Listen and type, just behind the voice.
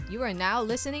You are now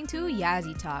listening to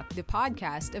Yazzie Talk, the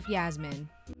podcast of Yasmin.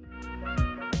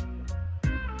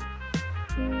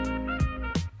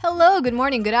 Hello, good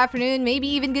morning, good afternoon, maybe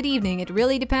even good evening. It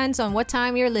really depends on what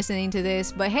time you're listening to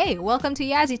this. But hey, welcome to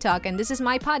Yazzie Talk, and this is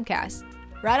my podcast.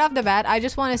 Right off the bat, I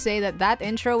just want to say that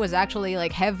intro was actually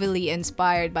heavily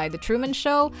inspired by The Truman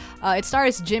Show. It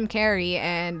stars Jim Carrey,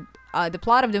 and the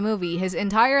plot of the movie, his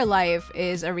entire life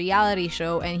is a reality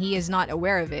show and he is not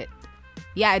aware of it.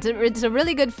 Yeah, it's a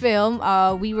really good film.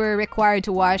 We were required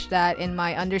to watch that in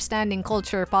my Understanding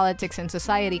Culture, Politics, and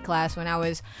Society class when I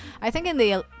was, I think in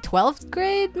the 12th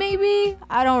grade, maybe?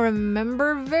 I don't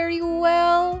remember very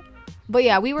well. But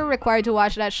yeah, we were required to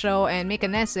watch that show and make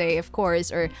an essay, of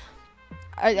course, or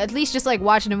at least just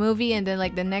watch the movie, and then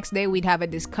the next day we'd have a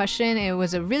discussion. It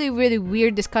was a really, really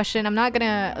weird discussion. I'm not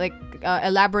gonna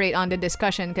elaborate on the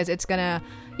discussion because it's gonna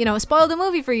spoil the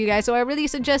movie for you guys, so I really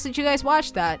suggest that you guys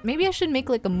watch that. Maybe I should make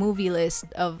a movie list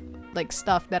of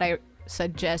stuff that I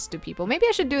suggest to people. Maybe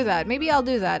I should do that. Maybe I'll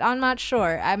do that. I'm not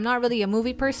sure. I'm not really a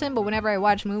movie person, but whenever I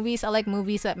watch movies, I like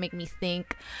movies that make me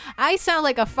think. I sound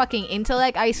like a fucking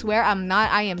intellect. I swear I'm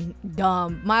not. I am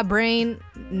dumb. My brain,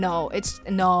 no.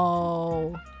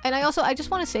 And I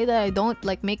just want to say that I don't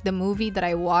make the movie that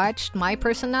I watched my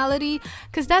personality,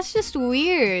 because that's just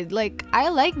weird. I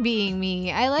like being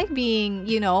me. I like being,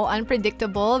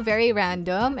 unpredictable, very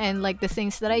random, and the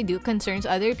things that I do concerns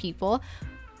other people.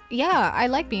 Yeah, I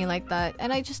like being like that.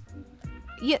 And I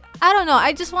don't know.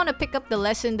 I just want to pick up the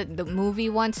lesson that the movie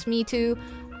wants me to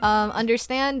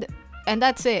understand, and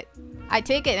that's it. I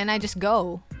take it and I just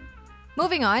go.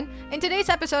 Moving on, in today's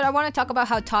episode, I want to talk about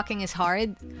how talking is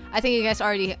hard. I think you guys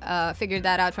already figured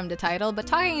that out from the title, but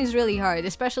talking is really hard,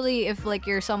 especially if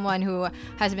you're someone who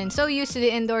has been so used to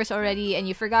the indoors already and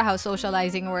you forgot how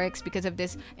socializing works because of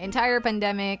this entire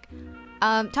pandemic.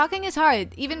 Talking is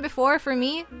hard, even before, for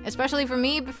me, especially for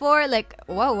me before,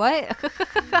 what?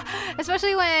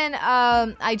 Especially when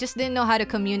I just didn't know how to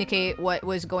communicate what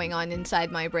was going on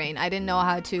inside my brain. I didn't know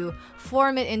how to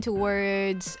form it into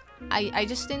words. I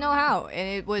just didn't know how, and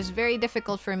it was very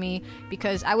difficult for me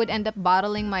because I would end up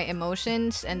bottling my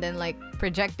emotions and then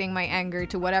projecting my anger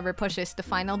to whatever pushes the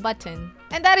final button.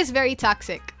 And that is very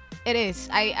toxic. It is.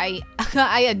 I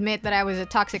admit that I was a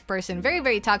toxic person, very,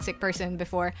 very toxic person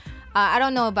before. I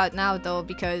don't know about now though,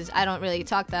 because I don't really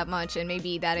talk that much, and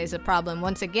maybe that is a problem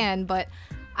once again, but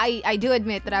I do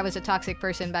admit that I was a toxic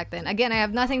person back then. Again, I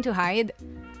have nothing to hide.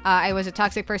 I was a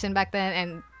toxic person back then,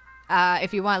 and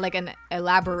if you want an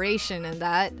elaboration in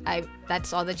that,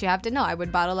 that's all that you have to know. I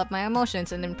would bottle up my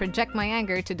emotions and then project my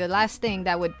anger to the last thing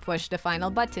that would push the final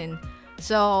button.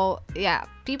 So yeah,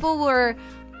 people were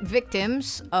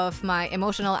victims of my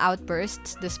emotional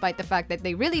outbursts, despite the fact that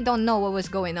they really don't know what was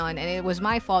going on, and it was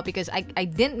my fault because I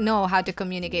didn't know how to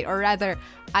communicate, or rather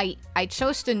I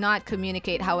chose to not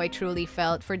communicate how I truly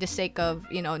felt for the sake of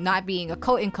not being a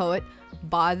quote-unquote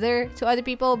bother to other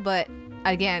people. But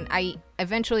again, I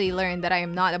eventually learned that I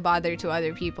am not a bother to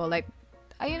other people.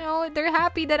 They're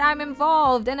happy that I'm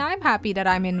involved, and I'm happy that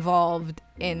I'm involved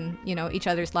in each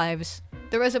other's lives.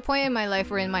 There was a point in my life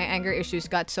wherein my anger issues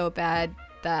got so bad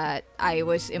that I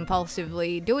was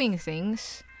impulsively doing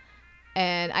things.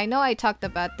 And I know I talked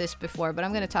about this before, but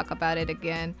I'm going to talk about it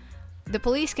again. The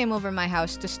police came over my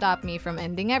house to stop me from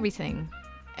ending everything.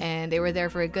 And they were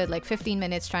there for a good 15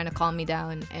 minutes trying to calm me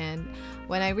down. And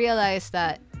when I realized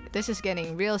that this is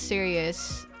getting real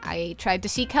serious, I tried to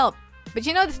seek help. But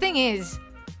the thing is,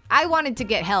 I wanted to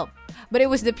get help, but it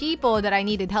was the people that I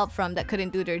needed help from that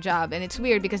couldn't do their job. And it's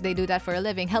weird because they do that for a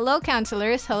living. Hello,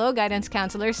 counselors. Hello, guidance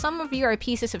counselors. Some of you are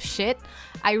pieces of shit.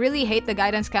 I really hate the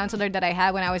guidance counselor that I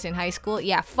had when I was in high school.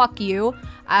 Yeah, fuck you.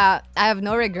 I have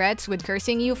no regrets with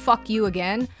cursing you. Fuck you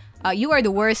again. You are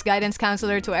the worst guidance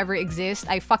counselor to ever exist.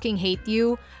 I fucking hate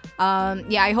you.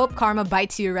 I hope karma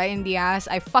bites you right in the ass.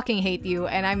 I fucking hate you.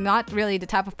 And I'm not really the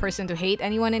type of person to hate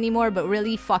anyone anymore, but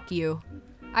really, fuck you.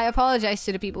 I apologize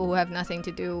to the people who have nothing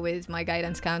to do with my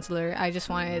guidance counselor. I just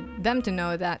wanted them to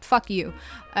know that fuck you.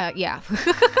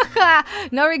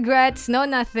 No regrets, no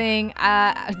nothing.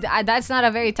 That's not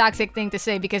a very toxic thing to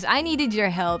say because I needed your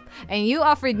help and you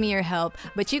offered me your help,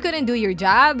 but you couldn't do your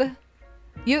job.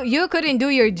 You couldn't do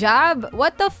your job?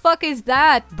 What the fuck is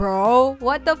that, bro?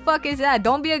 What the fuck is that?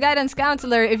 Don't be a guidance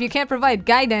counselor if you can't provide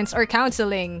guidance or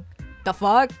counseling. The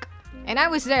fuck? And I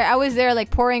was there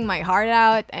pouring my heart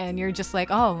out, and you're just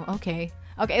oh, okay.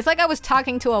 It's I was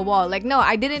talking to a wall. No,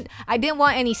 I didn't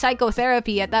want any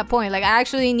psychotherapy at that point. I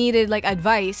actually needed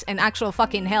advice and actual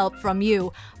fucking help from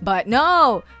you. But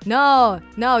no,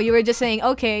 you were just saying,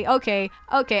 okay.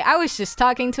 I was just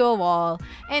talking to a wall.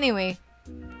 Anyway,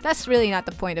 that's really not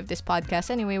the point of this podcast.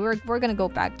 Anyway, we're gonna go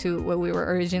back to what we were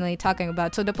originally talking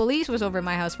about. So the police was over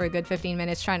my house for a good 15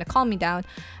 minutes trying to calm me down,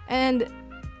 and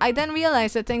I then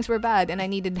realized that things were bad and I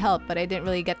needed help, but I didn't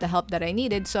really get the help that I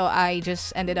needed, so I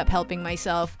just ended up helping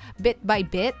myself bit by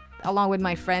bit, along with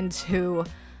my friends who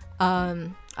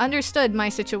understood my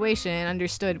situation and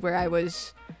understood where I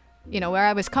was, where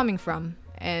I was coming from.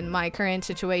 And my current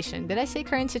situation. Did I say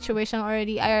current situation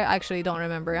already? I actually don't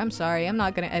remember. I'm sorry. I'm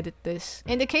not gonna edit this.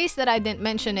 In the case that I didn't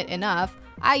mention it enough,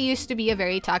 I used to be a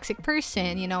very toxic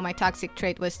person. My toxic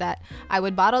trait was that I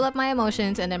would bottle up my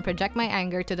emotions and then project my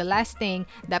anger to the last thing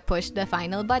that pushed the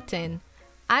final button.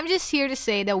 I'm just here to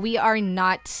say that we are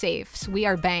not safes. We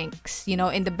are banks.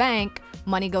 In the bank,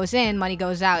 money goes in, money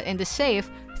goes out. In the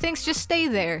safe, things just stay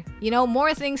there.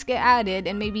 More things get added,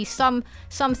 and maybe some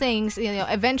things,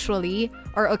 eventually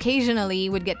or occasionally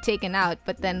would get taken out,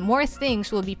 but then more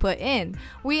things will be put in.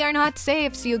 We are not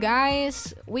safes, you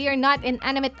guys. We are not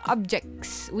inanimate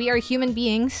objects. We are human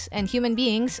beings, and human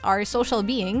beings are social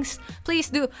beings.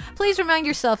 Please remind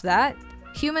yourself that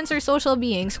humans are social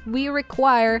beings. We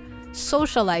require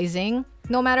socializing.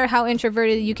 No matter how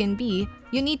introverted you can be,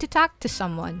 you need to talk to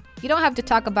someone. You don't have to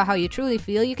talk about how you truly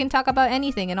feel. You can talk about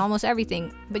anything and almost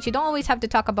everything, but you don't always have to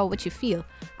talk about what you feel.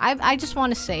 I just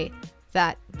want to say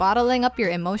that bottling up your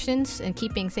emotions and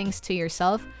keeping things to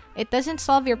yourself, it doesn't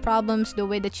solve your problems the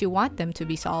way that you want them to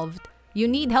be solved. You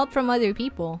need help from other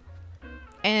people.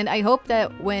 And I hope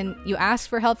that when you ask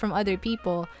for help from other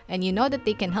people and you know that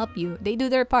they can help you, they do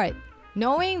their part.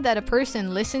 Knowing that a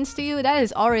person listens to you, that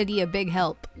is already a big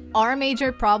help. Our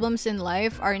major problems in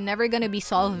life are never going to be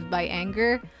solved by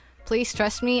anger. Please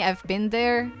trust me, I've been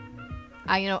there.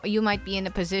 You might be in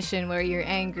a position where you're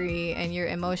angry and your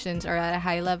emotions are at a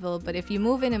high level, but if you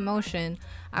move in emotion,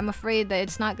 I'm afraid that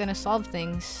it's not going to solve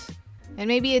things. And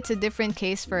maybe it's a different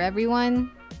case for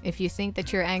everyone. If you think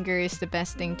that your anger is the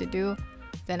best thing to do,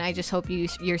 then I just hope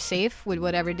you're safe with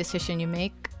whatever decision you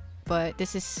make. But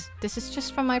this is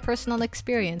just from my personal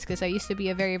experience, because I used to be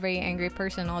a very, very angry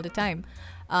person all the time.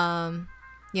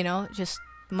 Just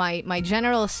my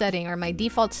general setting or my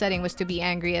default setting was to be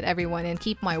angry at everyone and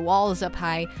keep my walls up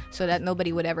high so that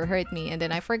nobody would ever hurt me. And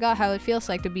then I forgot how it feels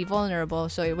like to be vulnerable.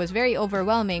 So it was very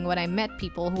overwhelming when I met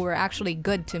people who were actually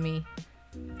good to me.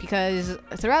 Because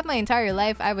throughout my entire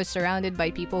life, I was surrounded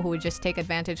by people who would just take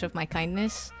advantage of my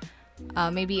kindness.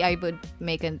 Maybe I would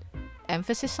make an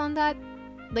emphasis on that.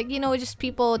 Just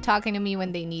people talking to me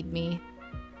when they need me.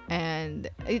 And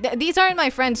these aren't my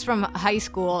friends from high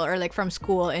school or from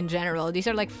school in general. These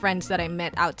are friends that I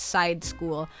met outside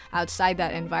school, outside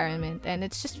that environment. And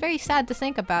it's just very sad to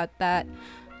think about that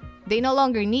they no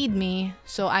longer need me,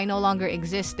 so I no longer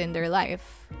exist in their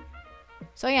life.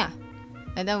 So yeah.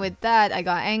 And then with that, I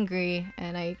got angry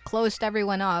and I closed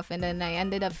everyone off, and then I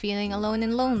ended up feeling alone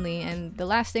and lonely. And the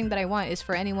last thing that I want is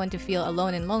for anyone to feel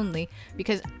alone and lonely,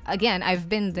 because again, I've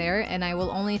been there and I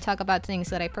will only talk about things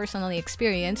that I personally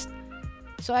experienced.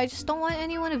 So I just don't want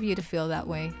any one of you to feel that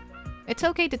way. It's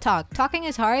okay to talk. Talking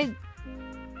is hard,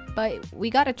 but we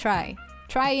gotta try.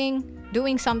 Trying,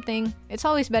 doing something, it's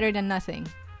always better than nothing.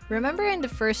 Remember in the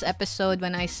first episode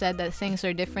when I said that things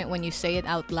are different when you say it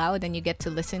out loud and you get to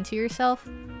listen to yourself?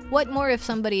 What more if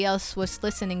somebody else was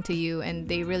listening to you and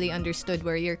they really understood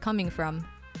where you're coming from?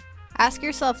 Ask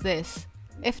yourself this.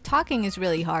 If talking is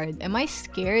really hard, am I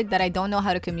scared that I don't know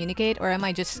how to communicate, or am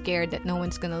I just scared that no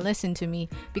one's gonna listen to me?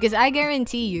 Because I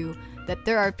guarantee you that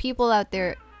there are people out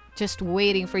there just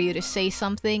waiting for you to say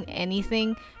something,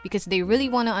 anything, because they really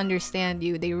want to understand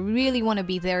you. They really want to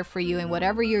be there for you in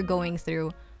whatever you're going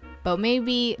through. But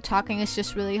maybe talking is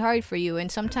just really hard for you,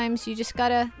 and sometimes you just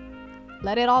gotta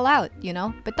let it all out,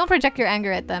 But don't project your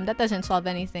anger at them. That doesn't solve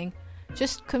anything.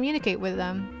 Just communicate with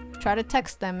them. Try to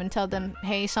text them and tell them,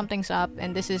 hey, something's up,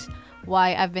 and this is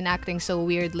why I've been acting so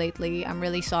weird lately. I'm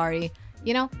really sorry.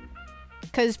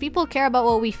 Because people care about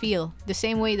what we feel, the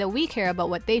same way that we care about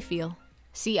what they feel.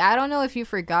 See, I don't know if you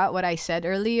forgot what I said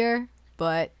earlier,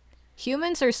 but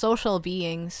humans are social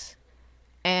beings,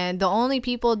 and the only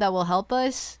people that will help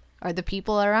us are the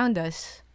people around us.